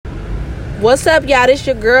What's up, y'all? This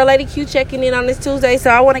your girl, Lady Q, checking in on this Tuesday. So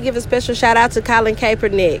I want to give a special shout out to Colin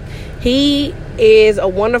Kaepernick. He is a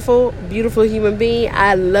wonderful, beautiful human being.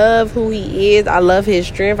 I love who he is. I love his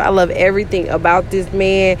strength. I love everything about this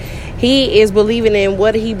man. He is believing in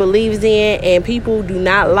what he believes in, and people do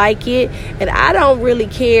not like it. And I don't really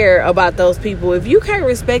care about those people. If you can't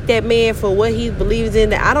respect that man for what he believes in,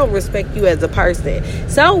 then I don't respect you as a person.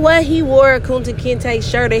 So what? He wore a Kunta Kinte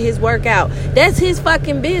shirt at his workout. That's his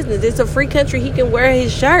fucking business. It's a free country. He can wear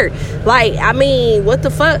his shirt. Like, I mean, what the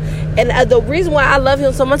fuck? And the reason why I love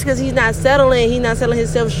him so much because he's not settling. He's not selling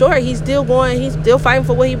himself short. He's still going. He's still fighting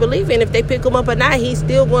for what he believes in. If they pick him up or not, he's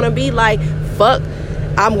still going to be like, fuck,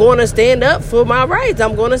 I'm going to stand up for my rights.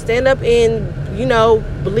 I'm going to stand up and,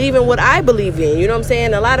 believe in what I believe in. You know what I'm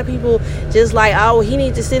saying? A lot of people just like, oh, he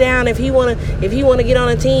needs to sit down. If he wanna get on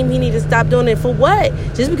a team, he need to stop doing it. For what?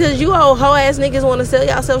 Just because you old hoe ass niggas want to sell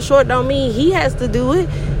yourself short don't mean he has to do it.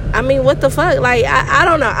 I mean, what the fuck? Like, I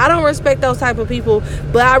don't know. I don't respect those type of people,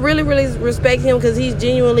 but I really, really respect him because he's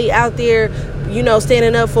genuinely out there,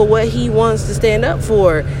 standing up for what he wants to stand up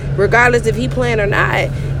for, regardless if he playing or not.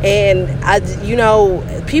 And a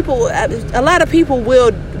lot of people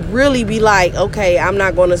will really be like, okay, I'm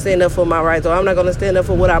not going to stand up for my rights, or I'm not going to stand up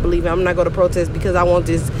for what I believe in. I'm not going to protest because I want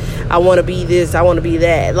this, I want to be this, I want to be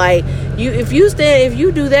that. Like, if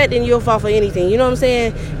you do that, then you'll fall for anything. You know what I'm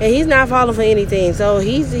saying? And he's not falling for anything. So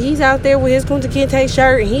he's out there with his Kunta Kinte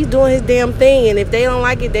shirt, and he's doing his damn thing. And if they don't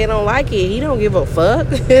like it, they don't like it. He don't give a fuck.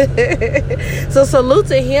 So salute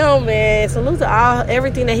to him, man. Salute to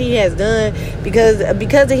everything that he has done, because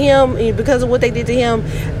of him, because of what they did to him,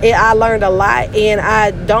 I learned a lot. And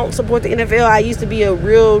I don't support the NFL. I used to be a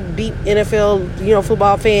real deep NFL,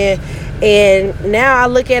 football fan, and now I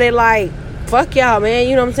look at it like, fuck y'all, man.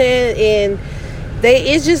 You know what I'm saying? And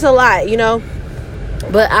it's just a lot,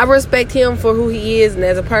 But I respect him for who he is and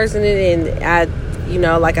as a person. And I,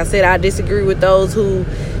 like I said, I disagree with those who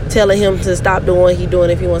telling him to stop doing what he's doing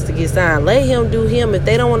if he wants to get signed. Let him do him. If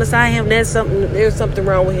they don't want to sign him, there's something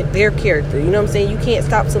wrong with their character. You know what I'm saying? You can't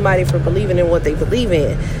stop somebody from believing in what they believe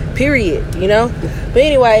in. Period. But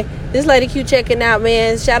anyway, this Lady Q checking out,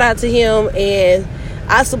 man. Shout out to him, and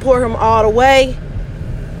I support him all the way.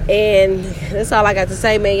 And that's all I got to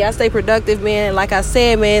say, man. Y'all stay productive, man. Like I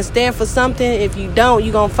said, man, stand for something. If you don't,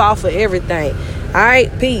 you're gonna fall for everything. All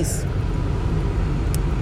right, peace.